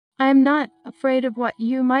I am not afraid of what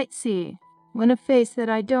you might see when a face that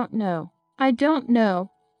I don't know. I don't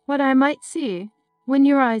know what I might see when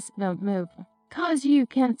your eyes don't move. 'Cause you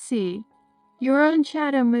can't see. Your own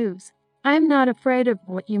shadow moves. I am not afraid of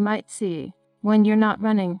what you might see when you're not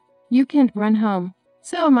running. You can't run home.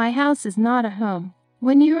 So my house is not a home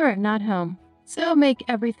when you are not home. So make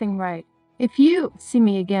everything right. If you see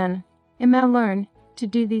me again, and I'll learn to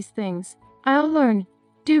do these things. I'll learn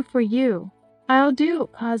do for you. I'll do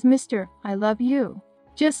 'cause Mister, I love you.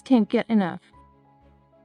 Just can't get enough.